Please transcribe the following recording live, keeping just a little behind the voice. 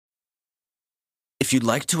If you'd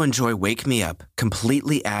like to enjoy Wake Me Up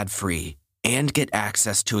completely ad-free and get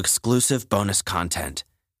access to exclusive bonus content,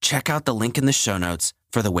 check out the link in the show notes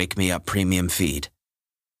for the Wake Me Up premium feed.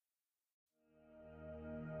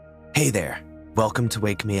 Hey there, welcome to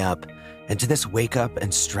Wake Me Up and to this Wake Up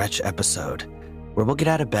and Stretch episode, where we'll get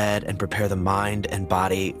out of bed and prepare the mind and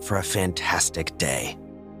body for a fantastic day.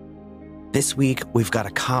 This week, we've got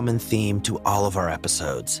a common theme to all of our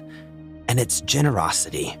episodes, and it's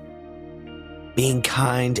generosity. Being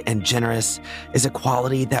kind and generous is a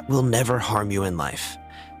quality that will never harm you in life.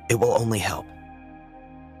 It will only help.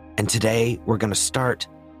 And today, we're going to start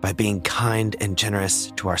by being kind and generous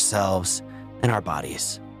to ourselves and our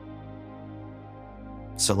bodies.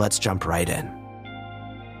 So let's jump right in.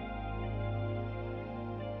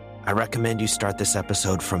 I recommend you start this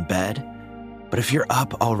episode from bed, but if you're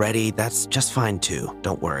up already, that's just fine too,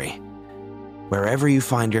 don't worry. Wherever you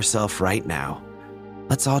find yourself right now,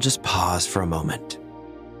 let's all just pause for a moment.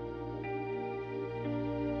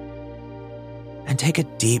 And take a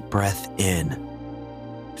deep breath in.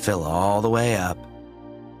 Fill all the way up.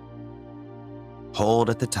 Hold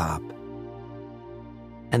at the top.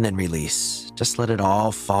 And then release. Just let it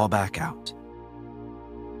all fall back out.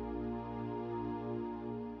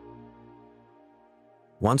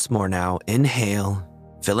 Once more now, inhale,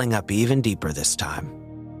 filling up even deeper this time.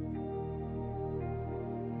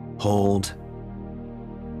 Hold,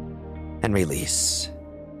 and release.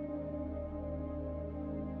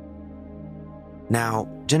 Now,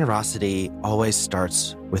 generosity always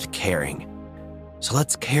starts with caring. So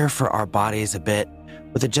let's care for our bodies a bit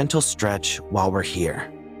with a gentle stretch while we're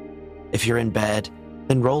here. If you're in bed,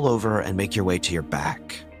 then roll over and make your way to your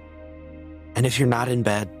back. And if you're not in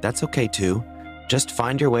bed, that's okay too. Just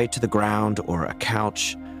find your way to the ground or a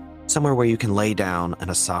couch, somewhere where you can lay down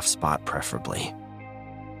in a soft spot preferably.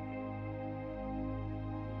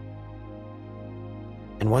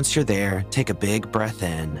 And once you're there, take a big breath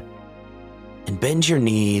in and bend your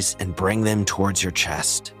knees and bring them towards your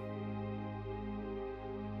chest.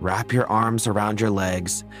 Wrap your arms around your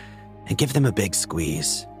legs and give them a big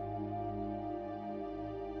squeeze.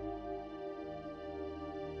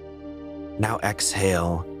 Now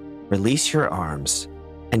exhale, release your arms,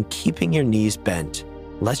 and keeping your knees bent,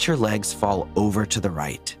 let your legs fall over to the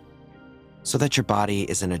right so that your body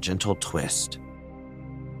is in a gentle twist.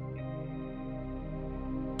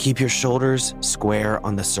 Keep your shoulders square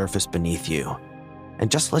on the surface beneath you, and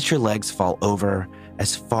just let your legs fall over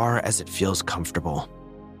as far as it feels comfortable.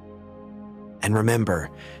 And remember,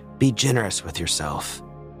 be generous with yourself.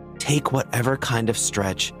 Take whatever kind of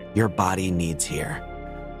stretch your body needs here,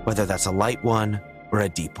 whether that's a light one or a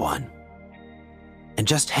deep one. And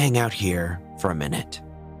just hang out here for a minute.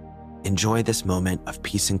 Enjoy this moment of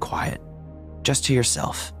peace and quiet, just to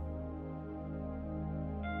yourself.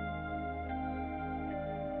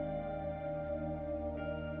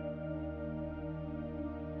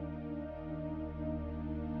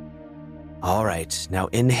 All right, now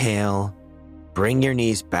inhale, bring your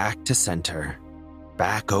knees back to center,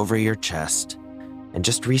 back over your chest, and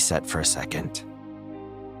just reset for a second.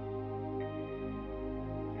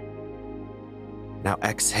 Now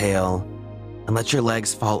exhale, and let your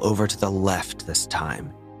legs fall over to the left this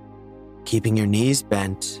time, keeping your knees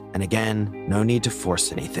bent, and again, no need to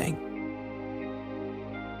force anything.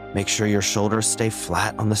 Make sure your shoulders stay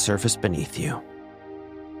flat on the surface beneath you.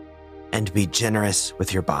 And be generous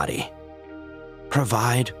with your body.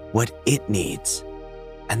 Provide what it needs.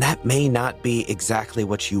 And that may not be exactly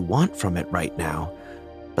what you want from it right now,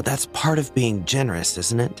 but that's part of being generous,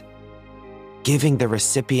 isn't it? Giving the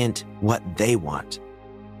recipient what they want,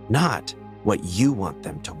 not what you want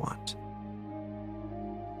them to want.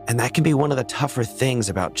 And that can be one of the tougher things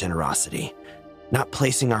about generosity, not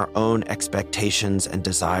placing our own expectations and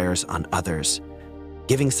desires on others,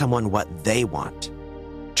 giving someone what they want,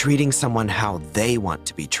 treating someone how they want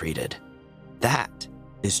to be treated. That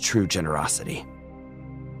is true generosity.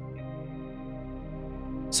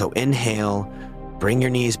 So inhale, bring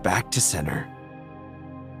your knees back to center.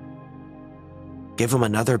 Give them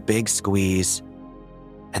another big squeeze,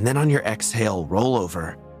 and then on your exhale, roll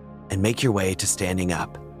over and make your way to standing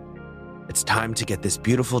up. It's time to get this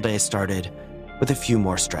beautiful day started with a few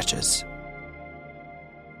more stretches.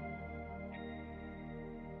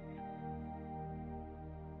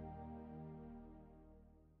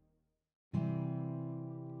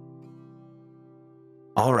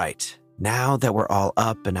 All right, now that we're all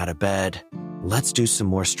up and out of bed, let's do some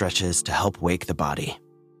more stretches to help wake the body.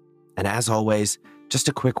 And as always, just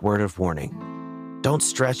a quick word of warning. Don't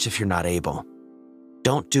stretch if you're not able.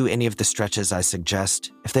 Don't do any of the stretches I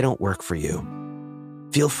suggest if they don't work for you.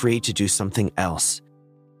 Feel free to do something else.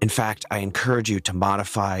 In fact, I encourage you to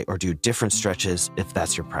modify or do different stretches if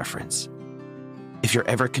that's your preference. If you're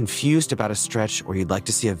ever confused about a stretch or you'd like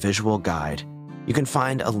to see a visual guide, you can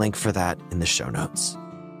find a link for that in the show notes.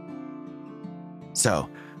 So,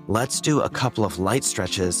 let's do a couple of light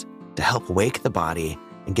stretches to help wake the body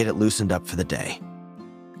and get it loosened up for the day.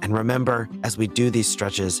 And remember, as we do these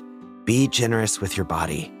stretches, be generous with your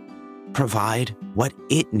body. Provide what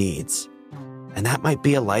it needs. And that might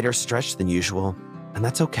be a lighter stretch than usual, and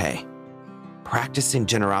that's okay. Practicing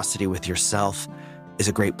generosity with yourself is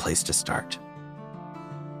a great place to start.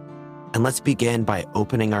 And let's begin by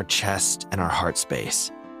opening our chest and our heart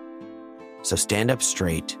space. So stand up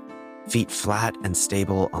straight, feet flat and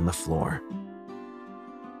stable on the floor.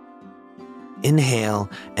 Inhale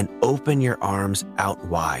and open your arms out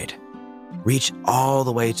wide. Reach all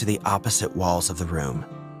the way to the opposite walls of the room.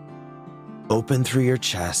 Open through your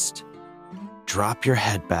chest, drop your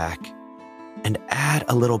head back, and add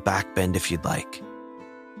a little back bend if you'd like.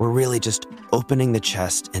 We're really just opening the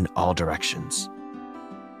chest in all directions.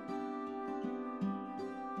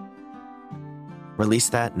 Release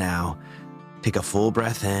that now. Take a full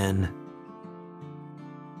breath in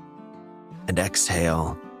and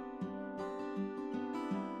exhale.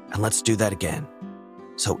 And let's do that again.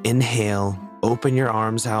 So inhale, open your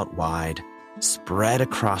arms out wide, spread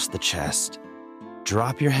across the chest,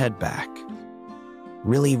 drop your head back.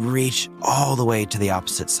 Really reach all the way to the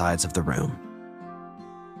opposite sides of the room.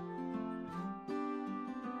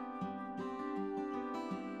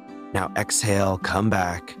 Now exhale, come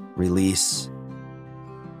back, release.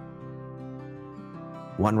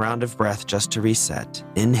 One round of breath just to reset.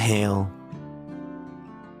 Inhale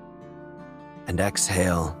and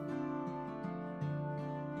exhale.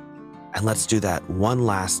 And let's do that one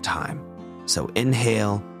last time. So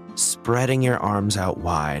inhale, spreading your arms out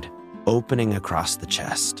wide, opening across the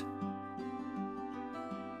chest.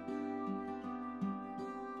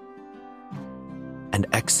 And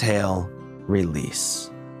exhale,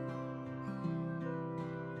 release.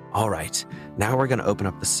 All right, now we're going to open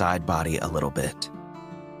up the side body a little bit.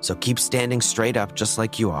 So keep standing straight up just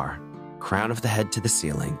like you are, crown of the head to the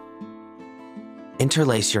ceiling.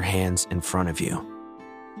 Interlace your hands in front of you,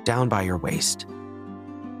 down by your waist.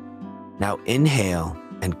 Now inhale,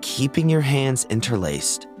 and keeping your hands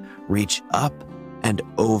interlaced, reach up and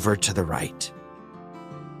over to the right.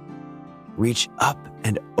 Reach up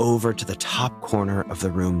and over to the top corner of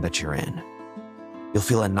the room that you're in. You'll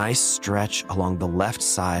feel a nice stretch along the left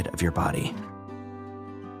side of your body.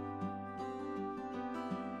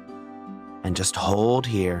 And just hold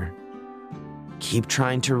here. Keep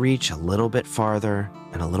trying to reach a little bit farther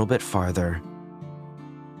and a little bit farther.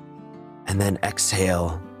 And then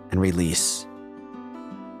exhale and release.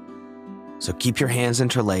 So keep your hands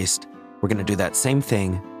interlaced. We're going to do that same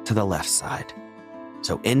thing to the left side.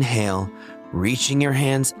 So inhale, reaching your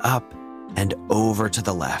hands up and over to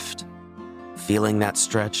the left. Feeling that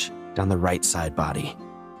stretch down the right side body.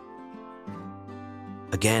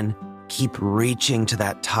 Again, keep reaching to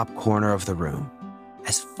that top corner of the room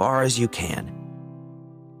as far as you can.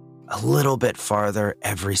 A little bit farther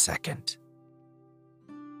every second.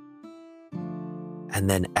 And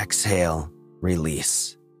then exhale,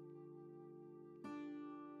 release.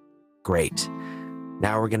 Great.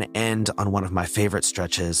 Now we're going to end on one of my favorite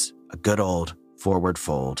stretches, a good old forward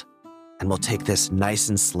fold. And we'll take this nice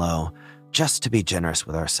and slow just to be generous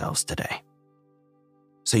with ourselves today.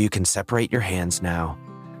 So you can separate your hands now.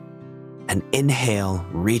 And inhale,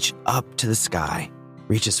 reach up to the sky.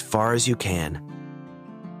 Reach as far as you can.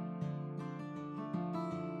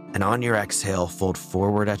 And on your exhale, fold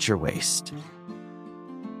forward at your waist.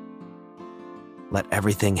 Let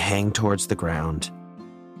everything hang towards the ground.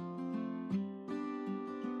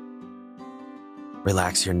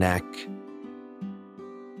 Relax your neck.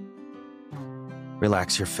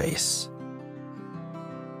 Relax your face.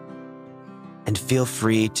 And feel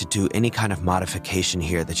free to do any kind of modification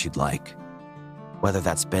here that you'd like. Whether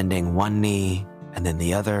that's bending one knee and then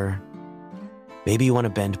the other. Maybe you want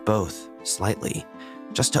to bend both slightly,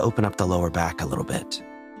 just to open up the lower back a little bit.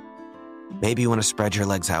 Maybe you want to spread your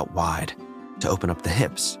legs out wide to open up the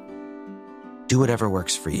hips. Do whatever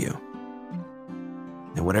works for you.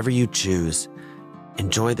 And whatever you choose,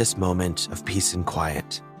 enjoy this moment of peace and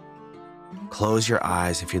quiet. Close your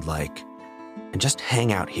eyes if you'd like, and just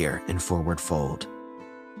hang out here in forward fold.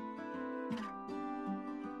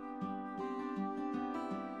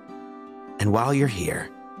 And while you're here,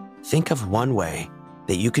 think of one way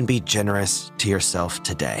that you can be generous to yourself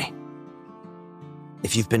today.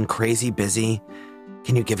 If you've been crazy busy,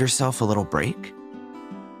 can you give yourself a little break?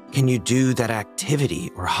 Can you do that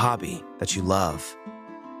activity or hobby that you love?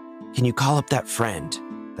 Can you call up that friend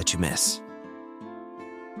that you miss.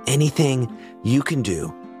 Anything you can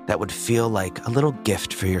do that would feel like a little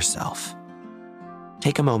gift for yourself.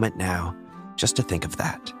 Take a moment now just to think of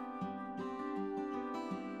that.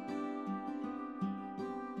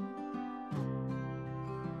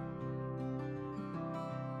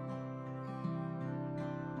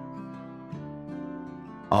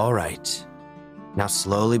 All right, now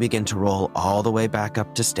slowly begin to roll all the way back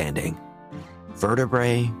up to standing,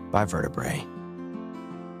 vertebrae by vertebrae.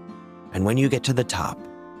 And when you get to the top,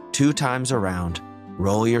 2 times around,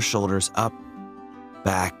 roll your shoulders up,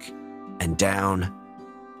 back, and down.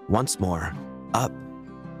 Once more, up,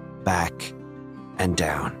 back, and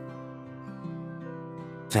down.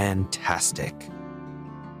 Fantastic.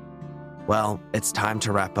 Well, it's time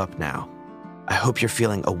to wrap up now. I hope you're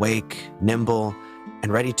feeling awake, nimble,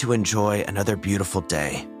 and ready to enjoy another beautiful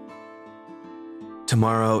day.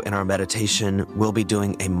 Tomorrow in our meditation, we'll be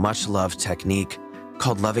doing a much-loved technique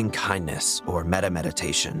called loving kindness or metta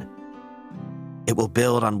meditation. It will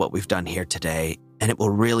build on what we've done here today, and it will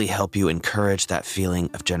really help you encourage that feeling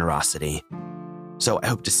of generosity. So I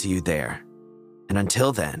hope to see you there. And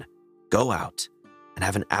until then, go out and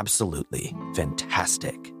have an absolutely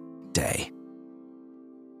fantastic day.